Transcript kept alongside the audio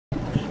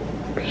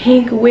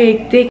pink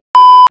wig, thick.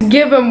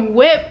 Give him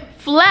whip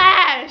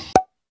flash.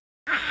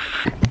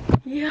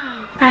 Yo,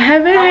 I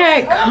haven't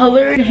had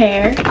colored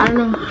hair, I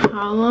don't know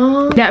how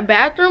long. That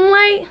bathroom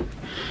light,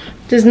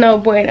 there's no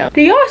bueno.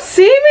 Do y'all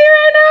see me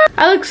right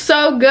now? I look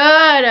so good.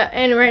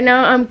 And right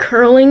now I'm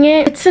curling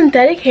it. It's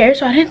synthetic hair,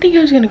 so I didn't think it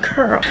was gonna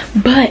curl,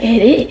 but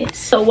it is.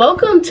 So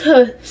welcome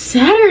to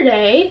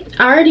Saturday.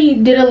 I already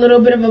did a little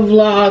bit of a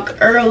vlog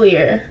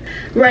earlier.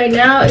 Right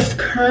now it's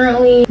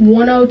currently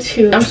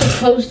 1:02. I'm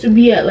supposed to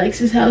be at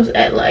Lex's house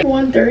at like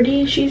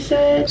 1:30, she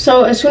said.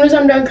 So as soon as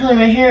I'm done curling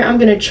my hair, I'm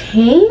gonna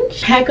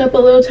change, pack up a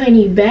little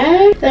tiny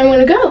bag, then I'm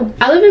gonna go.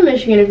 I live in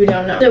Michigan, if you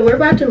don't know. So we're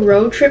about to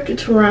road trip to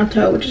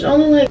Toronto, which is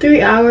only like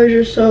 3 hours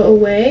or so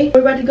away.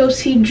 We're about to go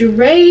see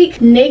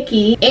Drake,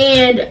 Nicki,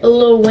 and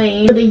Lil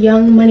Wayne for the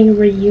Young Money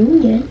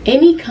reunion.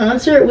 Any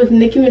concert with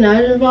Nicki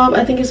Minaj involved,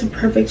 I think it's a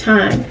perfect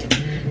time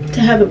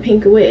to have a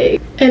pink wig.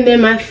 And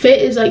then my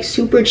fit is like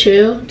super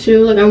chill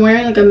too. Like I'm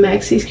wearing like a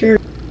maxi skirt.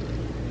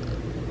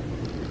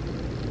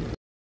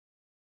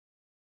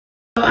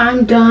 So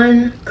I'm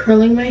done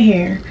curling my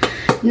hair.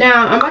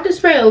 Now I'm about to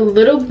spray a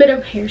little bit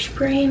of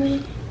hairspray in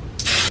it.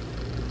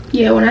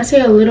 Yeah, when I say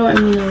a little, I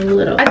mean a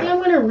little. I think I'm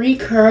gonna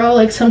recurl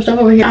like some stuff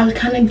over here. I was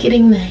kind of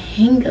getting the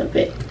hang of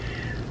it.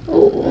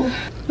 Oh,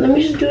 let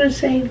me just do the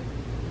same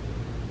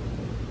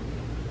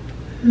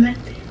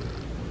method.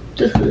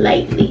 Just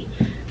lightly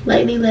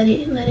let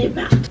it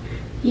bounce.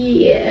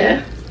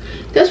 Yeah,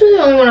 this was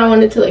the only one I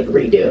wanted to like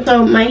redo.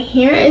 So my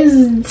hair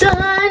is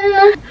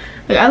done.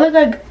 Like I look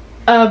like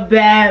a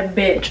bad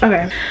bitch.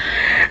 Okay,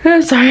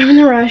 I'm sorry, I'm in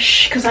a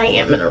rush because I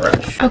am in a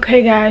rush.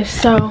 Okay guys,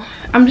 so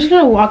I'm just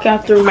gonna walk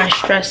out through my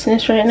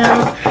stressedness right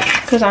now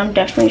because I'm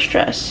definitely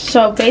stressed.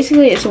 So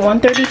basically it's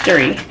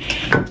 1:33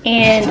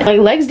 and like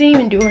Lex didn't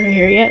even do her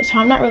hair yet, so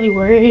I'm not really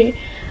worried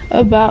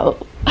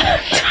about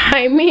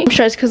timing. I'm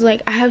stressed because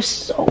like I have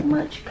so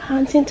much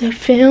content to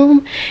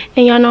film,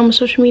 and y'all know I'm a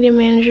social media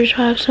manager,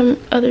 so I have some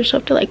other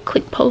stuff to like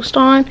click post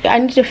on. I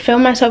need to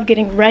film myself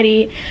getting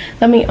ready.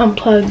 Let me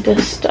unplug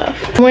this stuff.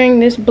 I'm wearing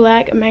this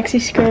black maxi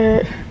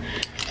skirt,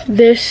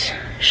 this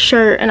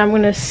shirt, and I'm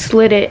gonna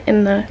slit it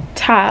in the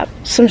top.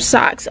 Some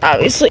socks,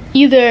 obviously,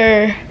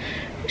 either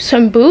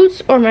some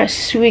boots or my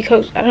sweet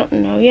coats, I don't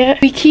know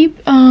yet. We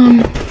keep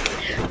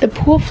the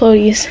pool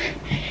floaties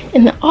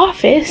in the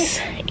office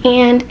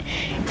and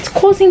it's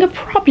causing a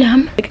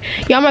problem. Like,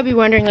 y'all might be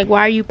wondering like,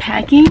 why are you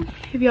packing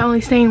if you're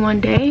only staying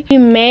one day? You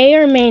may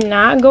or may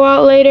not go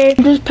out later.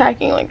 I'm just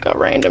packing like a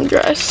random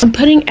dress. I'm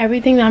putting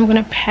everything that I'm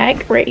gonna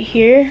pack right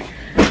here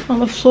on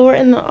the floor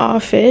in the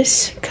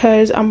office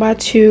because I'm about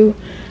to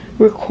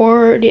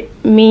record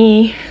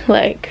me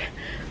like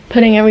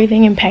putting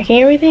everything and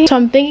packing everything. So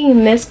I'm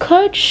thinking this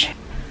clutch,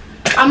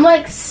 I'm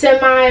like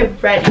semi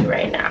ready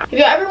right now. If you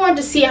ever want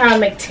to see how I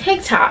make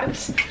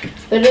TikToks,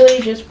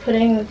 literally just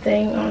putting the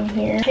thing on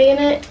here,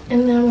 taking it,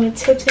 and then I'm gonna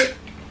tip it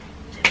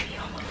to be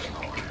on the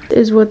floor. This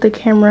is what the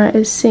camera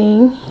is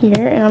seeing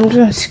here, and I'm just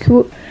gonna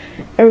scoot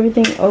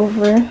everything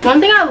over.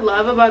 One thing I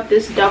love about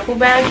this duffel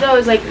bag though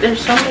is like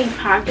there's so many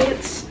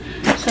pockets.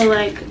 So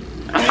like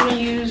I'm gonna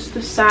use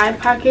the side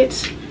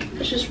pockets.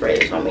 Let's just spray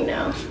this on me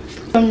now.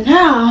 So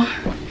now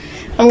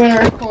I'm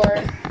gonna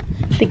record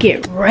the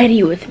get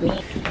ready with me.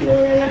 And then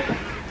we're gonna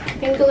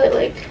angle it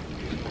like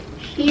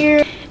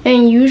here.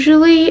 And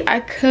usually I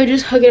could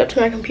just hook it up to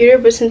my computer,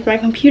 but since my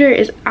computer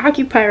is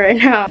occupied right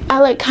now, I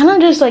like kind of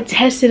just like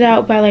test it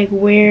out by like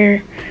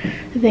where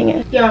the thing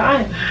is. Yo,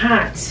 I'm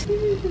hot.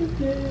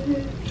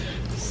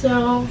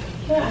 So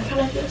yeah, I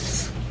kind of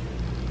just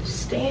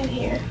stand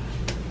here.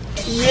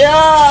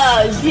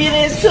 Yeah,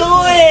 get into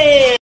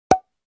it.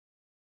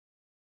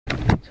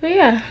 So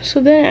yeah,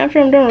 so then after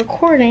I'm done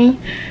recording,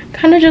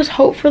 kind of just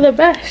hope for the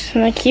best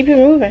and I keep it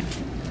moving.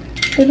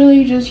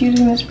 Literally just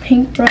using this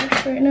pink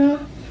brush right now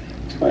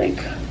to like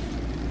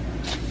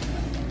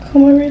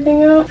comb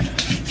everything out.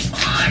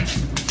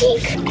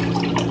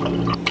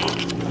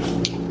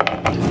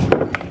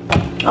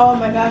 Oh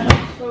my gosh,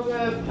 I'm so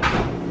good.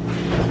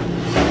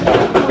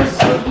 I'm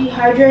so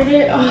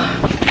dehydrated.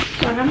 Oh.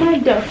 So I got my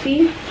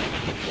Duffy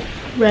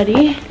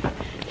ready.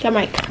 Got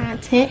my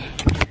content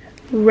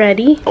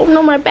ready. Oh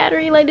no, my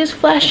battery light is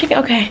flashing.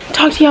 Okay,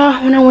 talk to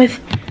y'all when I'm with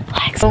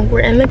Lex. So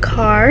we're in the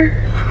car.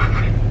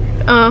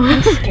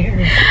 I'm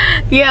scared.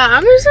 Yeah,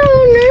 I'm just so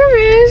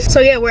nervous. So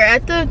yeah, we're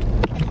at the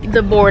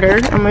border.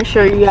 I'm gonna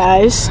show you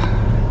guys.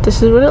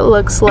 This is what it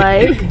looks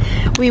like.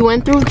 We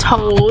went through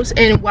tolls,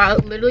 and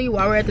literally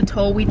while we're at the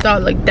toll, we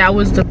thought like that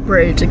was the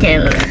bridge to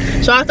Canada.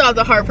 So I thought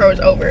the hard part was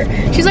over.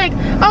 She's like,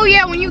 oh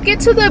yeah, when you get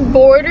to the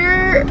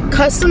border,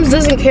 customs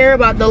doesn't care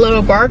about the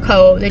little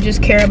barcode. They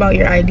just care about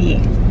your ID.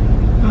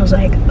 I was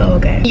like, oh,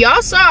 okay.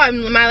 Y'all saw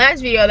in my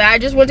last video that I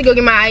just went to go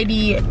get my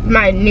ID,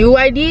 my new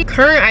ID.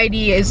 Current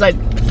ID is like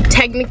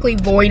technically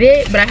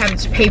voided, but I have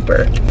this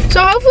paper.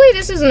 So hopefully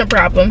this isn't a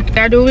problem.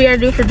 Gotta do what we gotta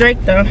do for Drake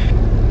though.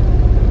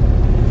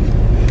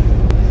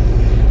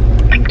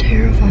 I'm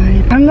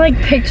terrified. I'm like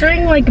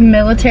picturing like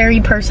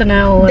military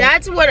personnel.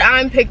 That's what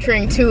I'm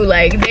picturing too.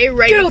 Like they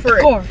ready for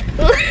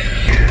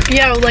it.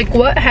 Yeah, like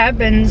what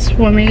happens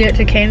when we get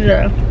to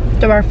Canada?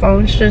 both of our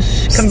phones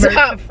just convert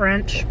to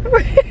French.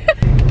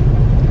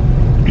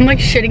 I'm like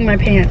shitting my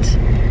pants.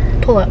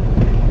 Pull up.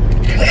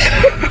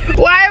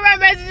 Why are my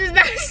messages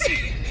not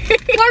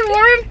Like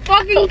we're in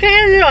fucking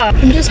Canada.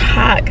 I'm just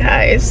hot,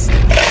 guys.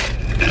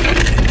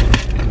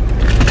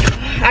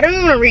 I don't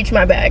even want to reach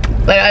my bag.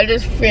 Like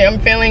I'm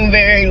feeling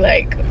very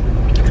like.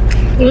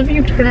 What if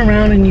you turn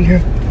around and you hear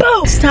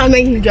boom? Stop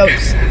making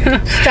jokes.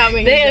 Stop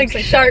making they had jokes.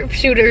 Like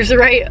sharpshooters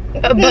right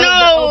above the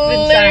no,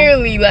 open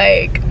literally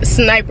like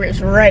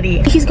snipers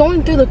ready. He's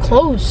going through the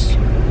close.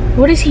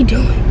 What is he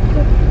doing?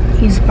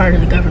 He's part of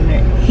the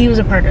government. He was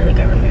a part of the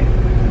government.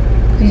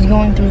 He's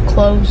going through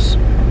close.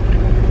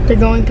 They're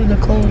going through the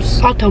close.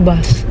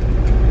 Autobus.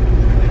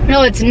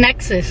 No, it's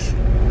Nexus.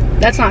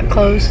 That's not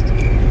closed.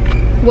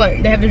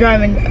 What? They have to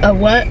drive in a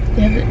what?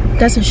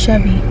 That's a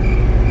Chevy.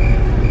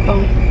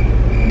 Oh.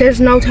 There's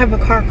no type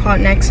of car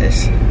called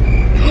Nexus.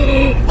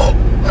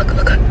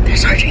 Look. They're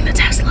searching the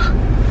Tesla.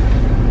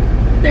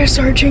 They're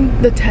searching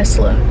the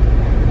Tesla.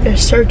 They're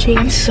searching.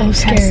 I'm so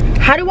scared.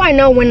 How do I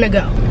know when to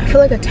go? I feel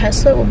like a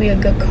Tesla will be a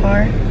good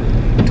car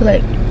to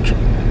like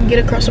get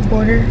across the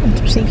border and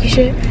some sneaky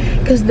shit.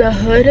 Because the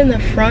hood in the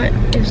front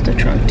is the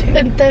trunk too.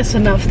 And that's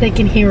enough. They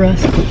can hear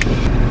us.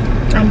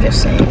 I'm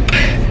just saying.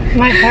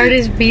 My heart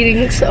is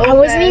beating so I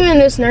wasn't even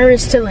this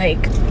nervous to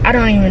like, I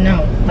don't even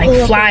know, like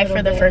fly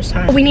for the first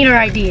time. We need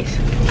our IDs.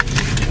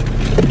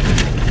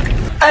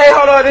 Hey,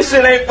 hold on, this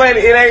shit ain't funny.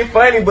 It ain't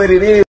funny, but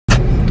it is.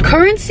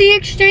 Currency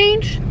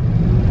exchange?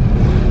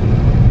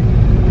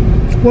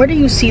 Where do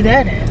you see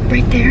that at?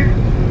 Right there.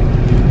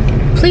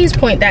 Please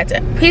point that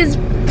to, please.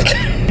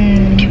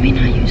 Can we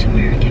not use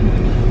American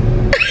money?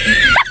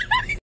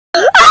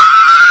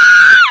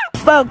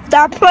 Fuck,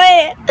 stop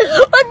playing.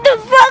 What the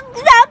fuck,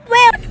 stop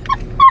playing.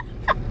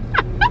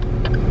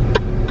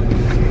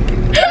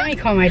 Let me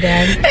call my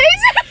dad.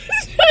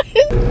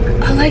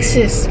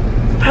 Alexis,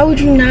 why would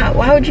you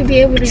be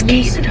able to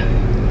use it?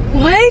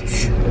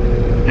 What?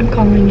 I'm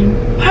calling him.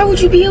 Why would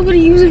you be able to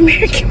use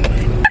American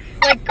money?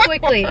 Like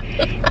quickly.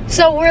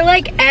 So we're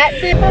like at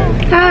the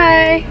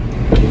hi.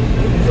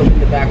 Open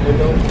the back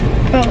window.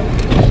 Oh.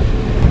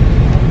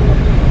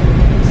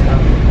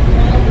 Stop.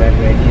 Red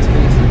keys,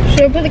 please.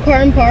 Should I put the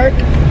car in park?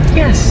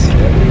 Yes.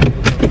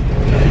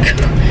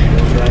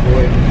 Drive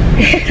away.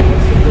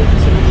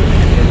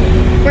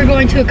 We're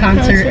going to a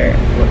concert.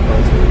 What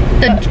concert?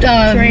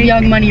 The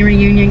Young Money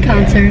reunion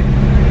concert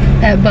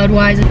at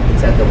Budweiser.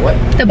 It's at the what?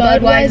 The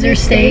Budweiser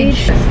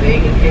stage.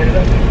 Staying in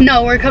Canada?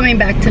 No, we're coming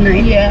back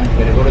tonight. Yeah.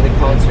 You're gonna go to the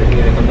concert and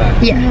you're gonna come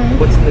back? Yeah.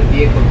 What's in the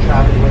vehicle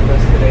traveling with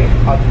us today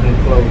other than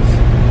clothes?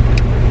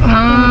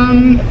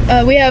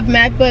 We have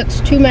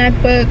MacBooks, 2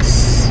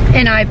 MacBooks.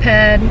 An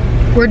iPad.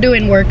 We're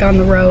doing work on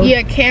the road.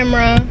 Yeah,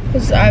 camera,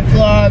 because I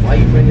vlog. Why are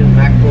you bringing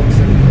MacBooks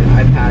and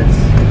iPads?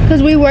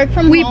 Because we work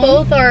from We home.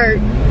 both are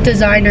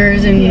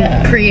designers and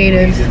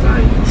creatives.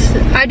 Design.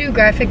 I do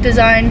graphic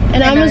design.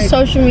 And I'm a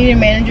social media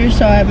manager,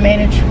 so I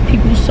manage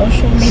people's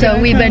social media So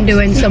we've been accounts.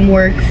 doing some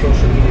work.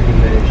 Social media you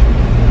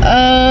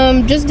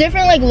manage. Just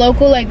different like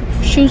local like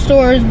shoe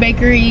stores,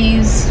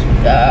 bakeries,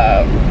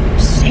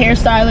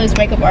 hairstylists,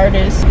 makeup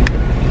artists.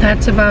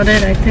 That's about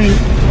it, I think.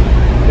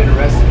 Been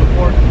arrested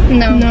before?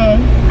 No. No.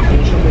 Can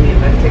you show me the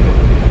event ticket?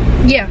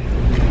 Yeah.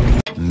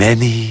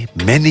 Many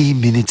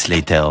minutes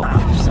later.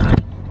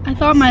 I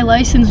thought my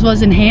license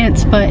was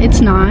enhanced, but it's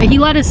not. He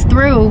let us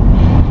through.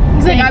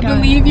 He's like, Thank I God.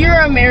 believe you're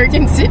an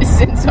American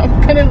citizen, so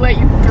I'm gonna let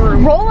you through.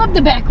 Roll up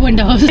the back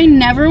windows. I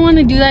never want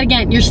to do that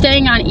again. You're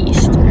staying on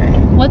East.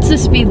 What's the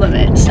speed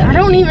limit? I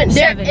don't even.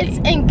 There, 70. it's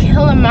in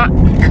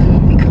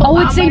kilometers. Oh,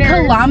 it's in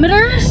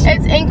kilometers?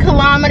 It's in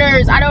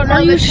kilometers. I don't know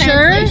Are the you sure?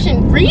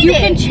 translation. Read You it.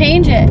 can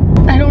change it.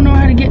 I don't know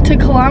how to get to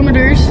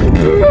kilometers.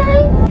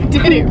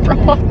 Did it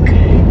wrong.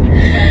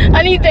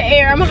 I need the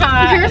air. I'm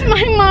hot. Here's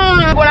my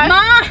mom.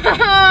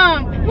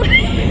 Mom! What?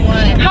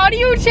 How do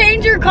you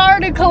change your car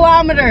to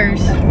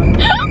kilometers?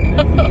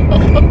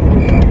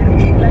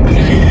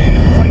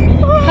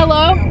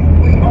 Hello?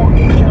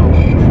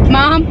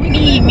 Mom? We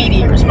need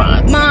immediate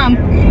response. Mom?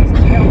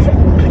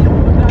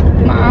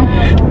 Mom?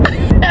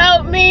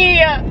 Help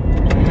me.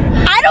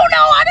 I don't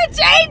know how to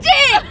change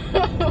it.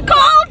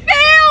 Call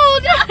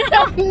failed. I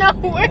don't know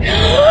where.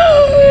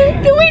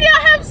 Do we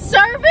not have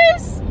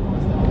service?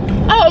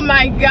 Oh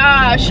my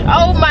gosh.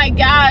 Oh my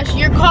gosh.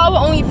 Your call will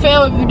only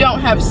fail if you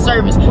don't have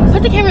service.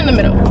 Put the camera in the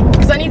middle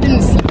because I need them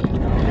to see.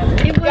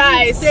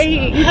 Guys,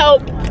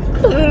 help,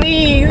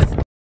 please.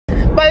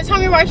 By the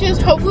time you're watching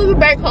this, hopefully we're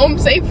back home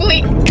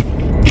safely.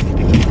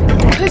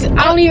 Because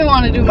I don't even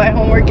want to do my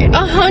homework anymore.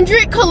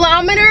 100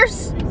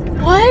 kilometers?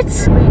 What?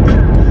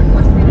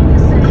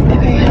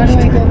 Okay, how do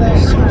I go back?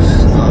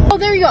 Oh,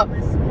 there you go.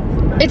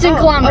 It's in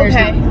kilometers.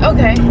 Okay, now.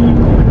 okay.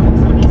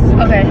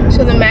 Okay,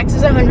 so the max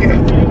is 100.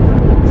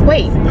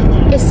 Wait,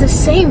 it's the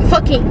same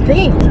fucking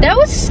thing. That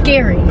was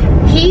scary.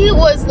 He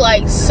was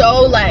like,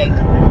 so like,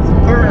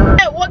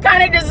 what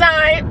kind of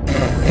design?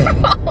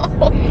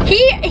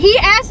 He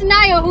asked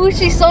Naya who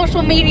she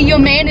social media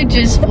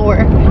manages for.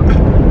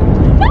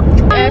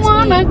 I Ask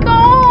wanna me.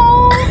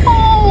 go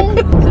home.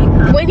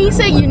 when he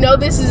said, you know,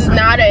 this is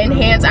not an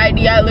enhanced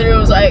ID, I literally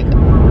was like,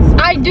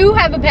 I do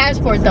have a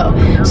passport though.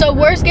 So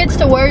worst gets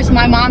to worst,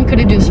 my mom could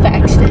have just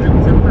faxed it.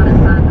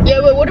 yeah,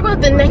 but what about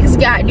the next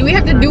guy? Do we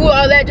have to do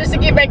all that just to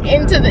get back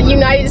into the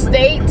United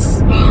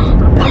States?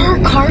 Are our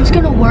cards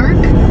gonna work?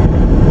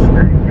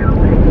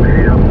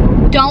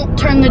 Don't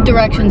turn the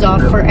directions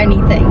off for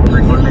anything.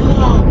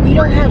 Oh, we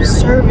don't have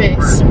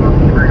service.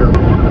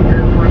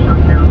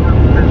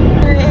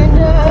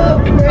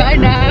 Right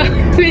now,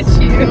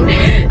 with you.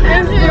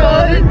 After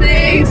all the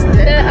things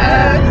that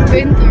I've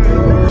been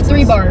through.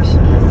 3 bars.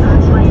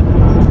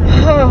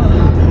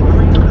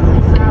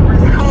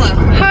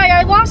 Hi,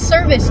 I lost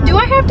service. Do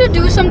I have to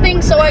do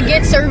something so I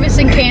get service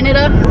in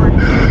Canada?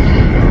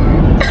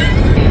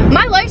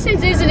 My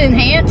license isn't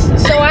enhanced,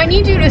 so I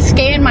need you to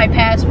scan my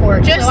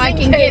passport so I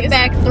can get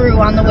back through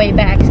on the way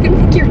back. It's gonna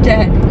make your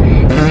dad.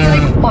 He'll be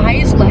like, why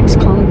is Lex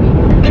calling me?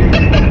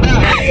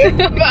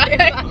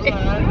 Bye.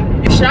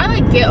 Should I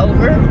like get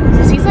over?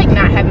 Because he's like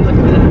not happy with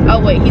me. Oh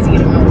wait, he's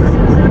getting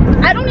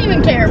over. I don't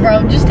even care,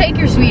 bro. Just take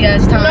your sweet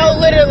ass time. No,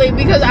 literally,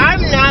 because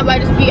I'm not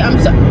about to be. I'm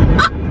so.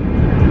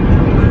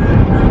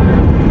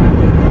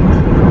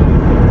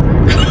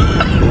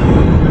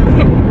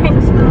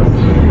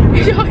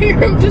 Y'all hear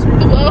him just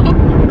blow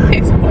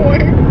his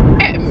horn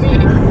at me.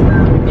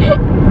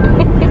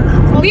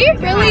 We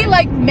really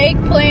like make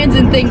plans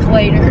and think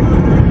later.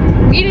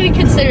 We didn't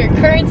consider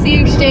currency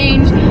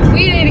exchange.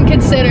 We didn't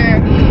consider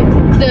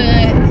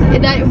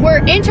that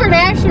we're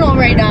international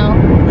right now.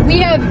 We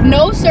have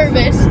no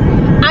service.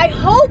 I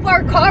hope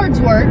our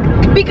cards work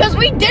because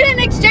we didn't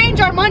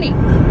exchange our money.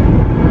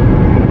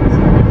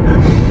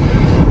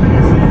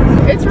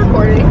 It's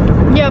recording.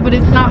 Yeah, but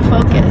it's not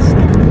focused.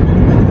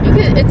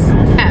 It's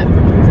tab.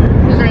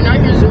 Because right now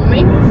you're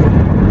zooming.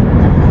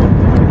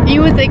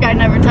 You would think I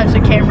never touched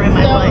a camera in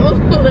my life.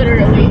 No,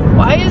 literally.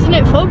 Why isn't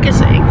it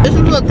focusing? This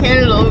is what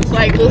Canada looks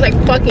like. It looks like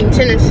fucking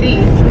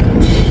Tennessee.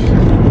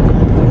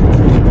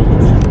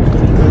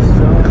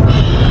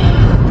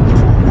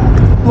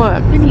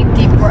 What? I need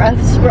deep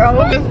breaths, bro.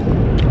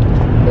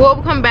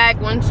 We'll come back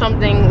when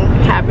something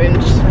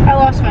happens. I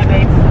lost my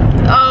vape.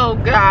 Oh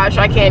gosh,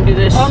 I can't do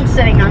this. Oh, I'm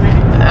sitting on it.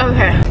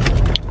 Okay.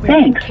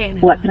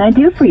 Thanks. What can I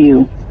do for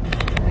you?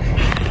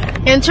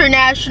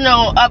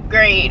 International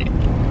upgrade.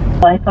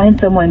 Will I find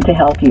someone to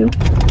help you?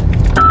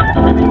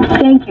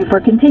 Thank you for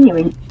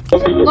continuing.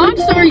 Long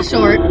story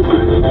short,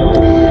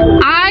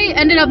 I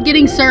ended up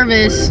getting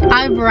service.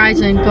 I have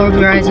Verizon, go with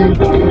Verizon.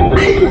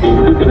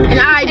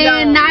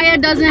 And Naya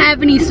doesn't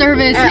have any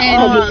service,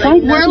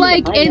 and we're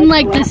like in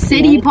like the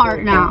city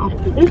part now.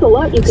 There's a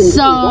lot you can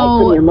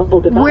So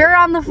we're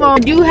on the phone.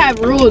 We do have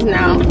rules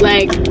now.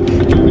 Like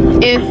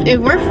if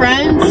we're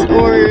friends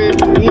or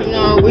you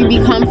know we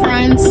become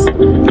friends,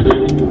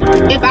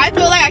 if I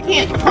feel like I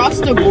can't cross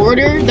the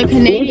border, the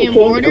Canadian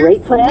border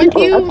with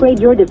you, upgrade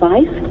your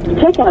device.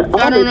 Check out all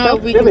I don't know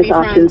if we can be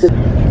friends.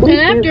 And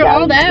after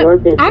all that,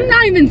 I'm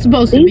not even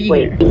supposed to be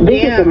here.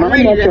 Visit the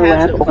My Metro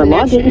app or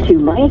log into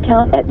my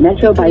account at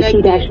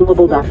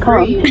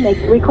metrobyc-mobile.com to make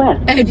a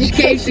request.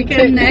 Education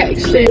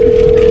connection.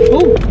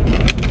 Ooh.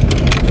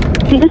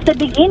 This is the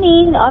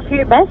beginning of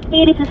your best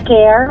day. This is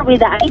Care with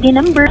the ID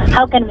number.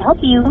 How can we help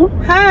you?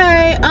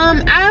 Hi,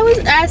 I was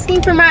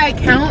asking for my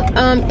account.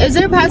 Is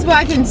it possible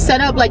I can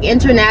set up like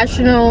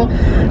international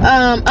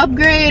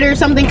upgrade or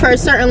something for a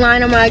certain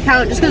line on my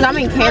account? Just because I'm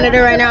in Canada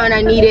right now and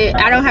I need it.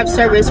 I don't have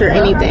service or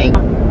anything.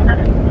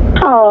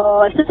 Oh,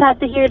 I just have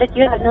to hear that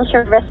you have no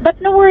service. But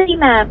no worry,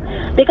 ma'am,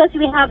 because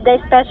we have the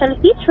special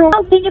feature.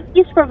 Can you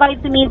please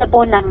provide to me the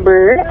phone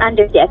number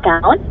under the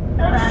account?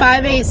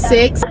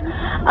 586.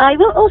 I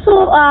will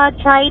also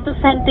try to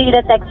send to you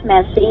the text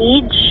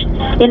message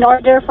in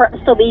order for us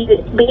to be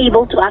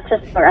able to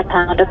access your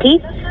account, okay?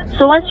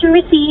 So once you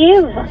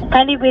receive,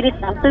 kindly read it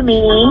down to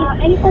me.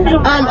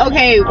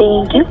 Okay.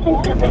 Thank you.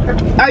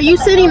 Are you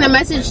sending the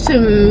message to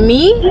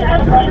me?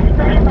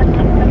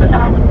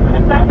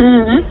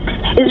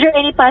 Is there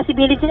any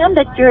possibility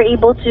that you're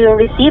able to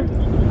receive?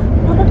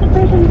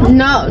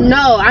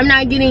 No, I'm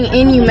not getting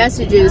any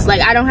messages.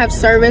 Like, I don't have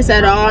service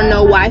at all,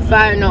 no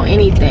Wi-Fi, no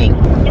anything.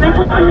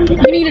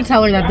 You need to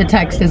tell her that the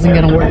text isn't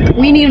gonna work.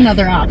 We need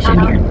another option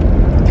here.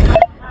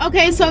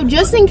 Okay, so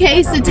just in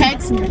case the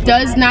text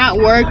does not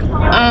work,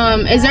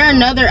 is there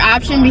another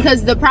option?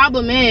 Because the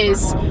problem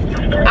is,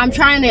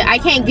 I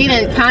can't get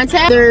in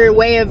contact. Their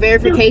way of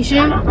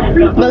verification,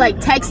 but like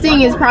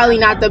texting is probably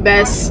not the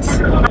best.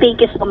 Thank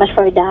you so much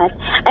for that.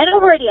 And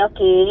don't worry,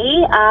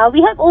 okay?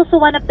 We have also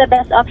one of the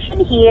best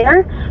options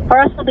here for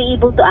us to be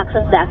able to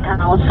access the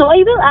account. So I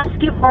will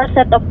ask you for a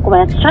set of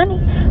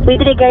questions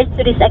with regards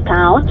to this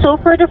account. So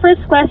for the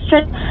first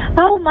question,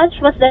 how much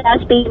was the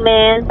last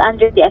payment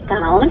under the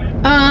account?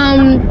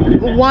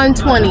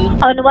 120.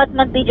 On what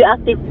month did you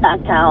activate the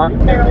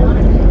account?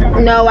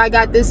 No, I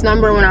got this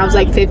number when I was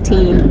like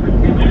 15. So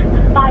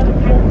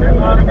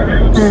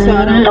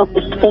I don't know.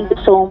 Okay, thank you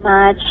so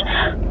much.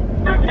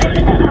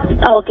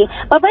 Okay,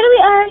 but by the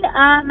way,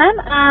 ma'am,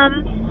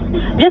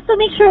 Just to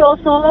make sure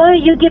also,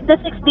 you give the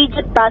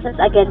 6-digit process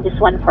again, this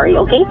one for you,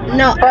 okay?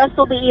 No. For us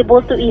to be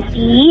able to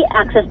easily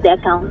access the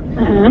account.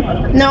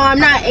 No, I'm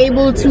not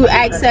able to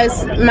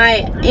access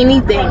my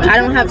anything. I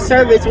don't have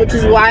service, which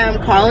is why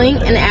I'm calling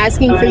and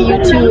asking for you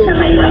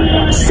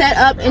to set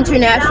up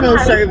international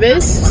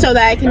service so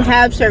that I can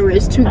have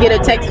service to get a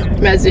text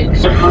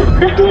message.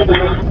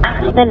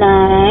 The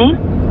line.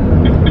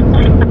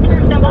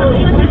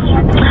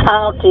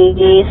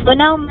 Okay, so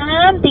now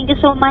ma'am, thank you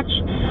so much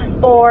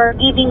for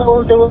giving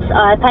all those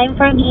time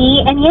for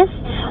me. And yes,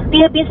 we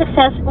have been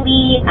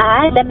successfully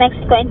at the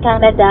Mexico and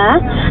Canada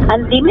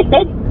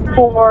unlimited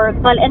for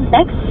call and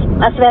text,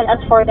 as well as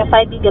for the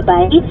 5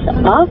 gigabytes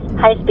of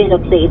high speed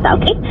of data,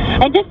 okay?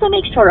 And just to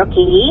make sure,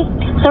 okay,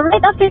 so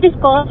right after this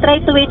call, try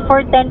to wait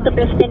for 10 to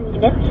 15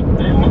 minutes,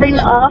 turn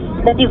off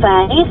the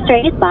device,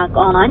 turn it back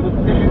on.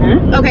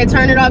 Okay,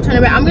 turn it off, turn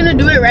it back. I'm gonna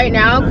do it right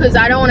now because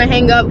I don't want to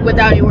hang up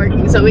without it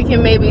working, so we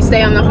can maybe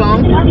stay on the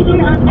phone.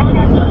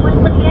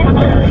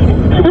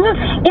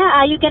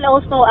 Yeah, you can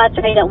also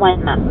try that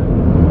one, ma'am.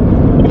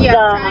 Yeah, The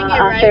trying it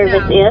right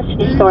service now. is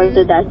restored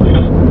to that.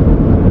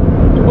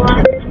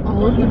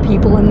 All of the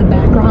people in the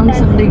background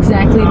sound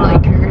exactly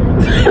like her.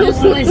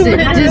 Just listen,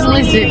 just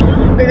listen.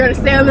 We're gonna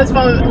stay on this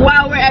phone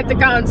while we're at the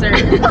concert.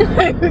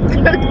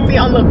 We're gonna be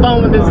on the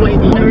phone with this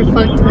lady. Never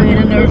fucked, man.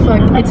 I never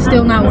fucked. It's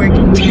still not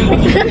working.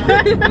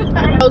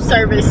 No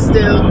service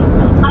still.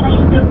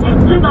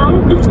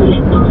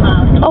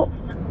 Oh,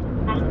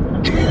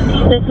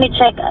 let me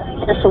check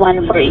this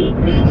one for you.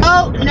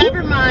 Oh,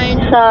 never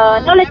mind. So,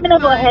 no, let me know.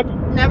 Go ahead.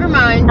 Never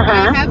mind.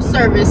 I have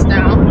service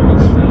now.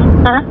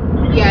 Huh?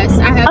 Yes,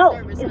 I have Oh,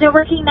 service. is it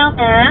working now,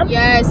 ma'am?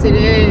 Yes, it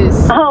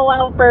is. Oh,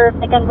 wow,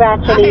 perfect.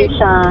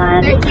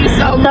 Congratulations. Thank you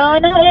so much. So,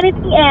 now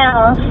anything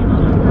else?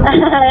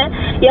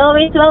 You're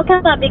always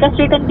welcome, ma'am, because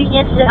your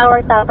convenience is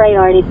our top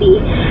priority.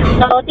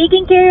 So,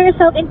 taking care of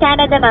yourself in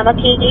Canada, ma'am,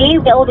 okay?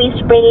 We always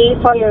pray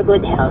for your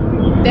good health.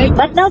 Thank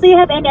But you. now, do you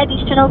have any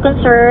additional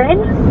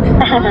concerns?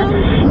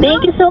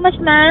 Thank you so much,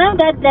 ma'am.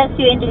 God bless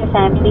you and your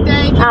family.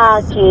 Thank you.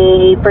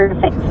 Okay,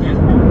 perfect.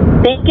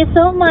 Thank you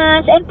so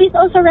much. And please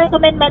also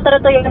recommend Metro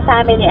to your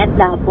family and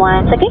loved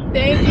ones, okay?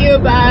 Thank you.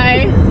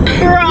 Bye.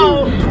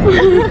 Bro,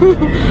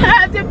 I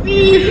have to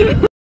pee.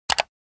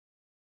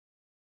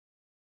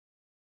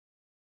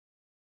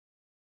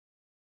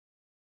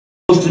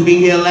 Supposed to be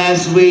here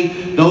last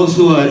week. Those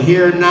who are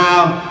here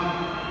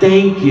now,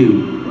 thank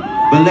you.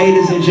 But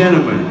ladies and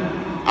gentlemen,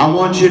 I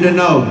want you to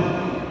know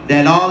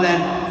that all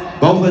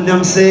that both of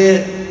them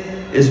said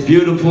is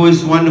beautiful,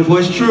 it's wonderful,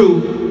 it's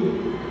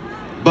true.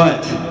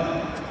 But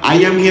I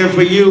am here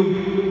for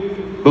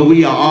you, but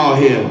we are all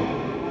here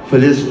for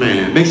this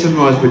man. Make some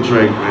noise for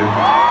Drake, man.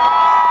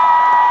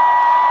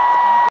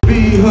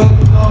 Be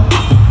hooked up.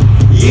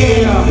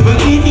 Yeah,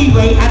 but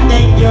anyway, I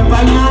think you're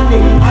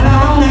bionic. I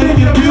don't think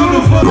you're beautiful.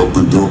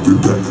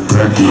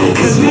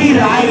 Cause we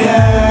like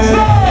her.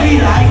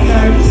 We like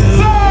her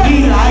too. We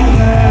like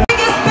her.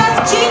 Biggest, best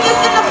genius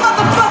in the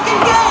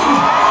motherfucking game.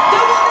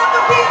 There will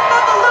never be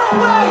another Lil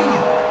Wayne.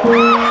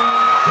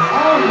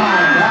 Oh my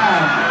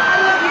God.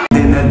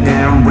 In the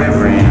damn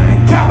reverend.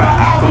 Kappa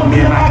Alpha, me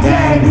and my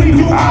gang, we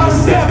do all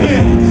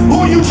stepping. Who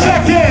you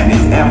checking?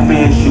 It's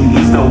FNU,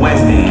 East or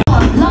West End.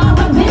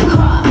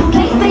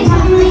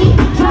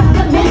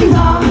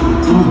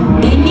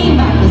 They need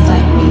rappers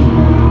like me.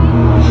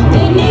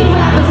 They need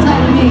rappers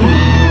like me.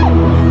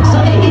 So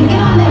they can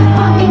get on their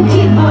fucking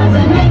keyboards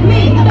and make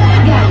me a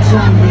bad guy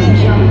drum me.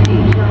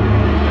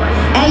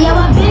 Hey yo,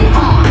 I've been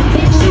on,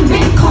 bitch, you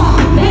been con.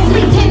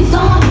 Bentley tints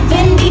on,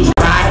 Fendi.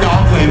 Ride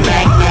off with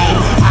back man.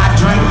 I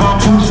drink my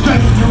food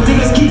straight. You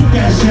niggas keep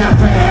that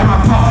champagne.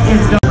 My part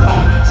is the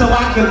so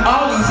I can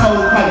always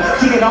hold tight.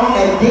 She get on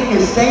that dick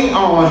and stay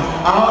on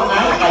all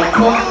night like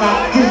court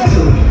like this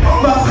too.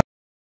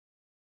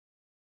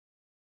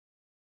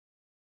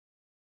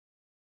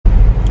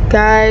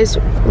 Guys,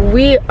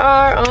 we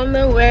are on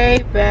the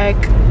way back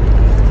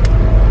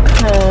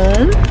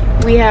home.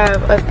 We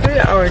have a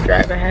 3-hour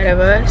drive ahead of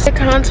us. The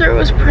concert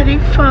was pretty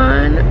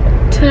fun.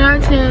 10 out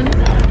of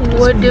 10.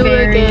 Would do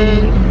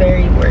again.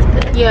 Very worth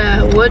it.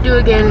 Yeah, would do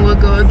again,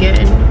 would go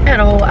again. Had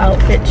a whole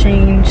outfit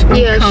change. I'm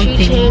Yeah, comfy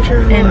she changed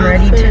her whole and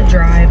ready outfit. to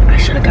drive. I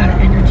should have got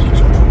an energy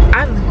drink.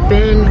 I've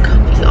been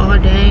comfy all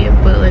day,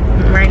 but like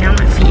right now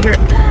my feet hurt.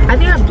 I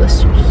think I have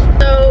blisters.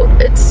 So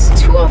it's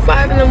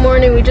 2:05 in the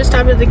morning. We just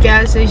stopped at the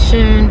gas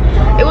station.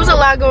 It was a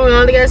lot going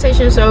on at the gas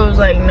station, so it was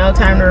like no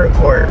time to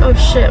record. Oh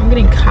shit, I'm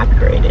getting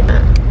copyrighted.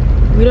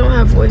 We don't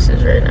have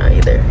voices right now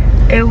either.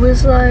 It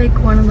was like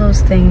one of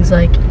those things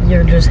like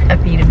you're just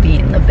happy to be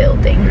in the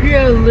building.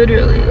 Yeah,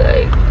 literally,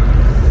 like.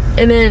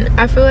 And then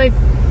I feel like,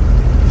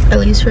 at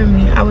least for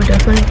me, I would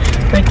definitely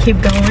like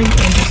keep going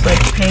and just like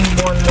paying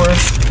more and more.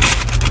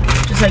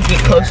 Just like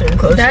get closer and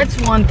closer. That's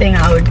one thing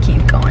I would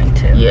keep going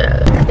to. Yeah.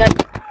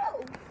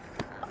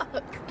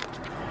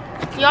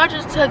 Y'all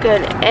just took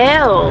an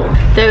L.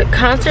 The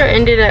concert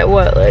ended at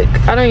what? Like,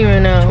 I don't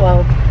even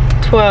know.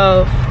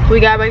 12. We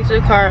got back to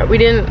the car. We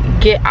didn't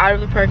get out of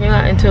the parking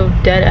lot until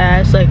dead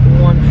ass like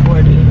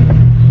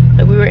 1:40.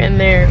 Like we were in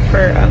there for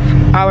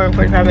an hour and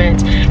 45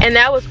 minutes. And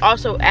that was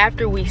also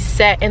after we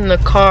sat in the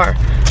car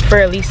for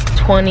at least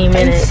 20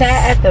 minutes. And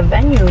sat at the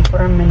venue for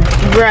a minute.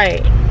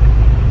 Right.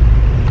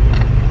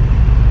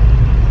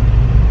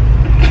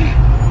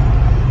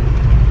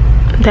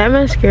 That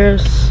mascara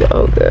is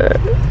so good.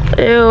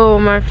 Ew,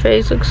 my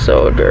face looks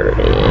so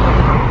dirty.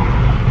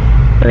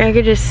 Like I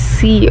could just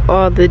see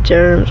all the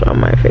germs on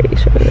my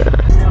face right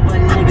now.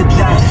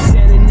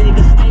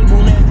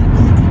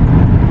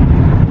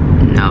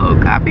 No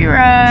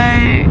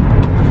copyright.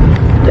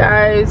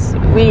 Guys,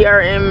 we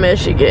are in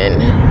Michigan.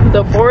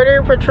 The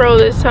border patrol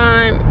this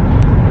time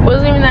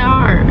wasn't even that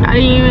hard. I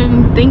didn't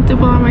even think to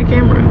pull out my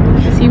camera.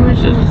 He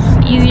was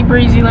just easy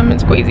breezy lemon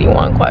squeezy,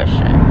 one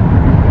question.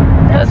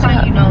 That's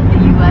how you know the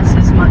US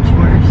is much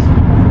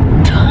worse.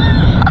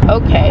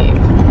 Okay.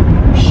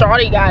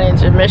 Shawty got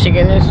into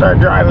Michigan and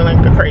started driving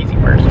like a crazy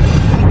person.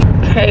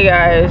 Okay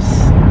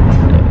guys,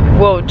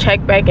 we'll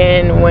check back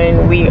in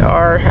when we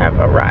have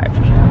arrived.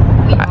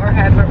 We have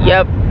arrived?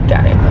 Yep,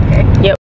 got it. Okay. Yep.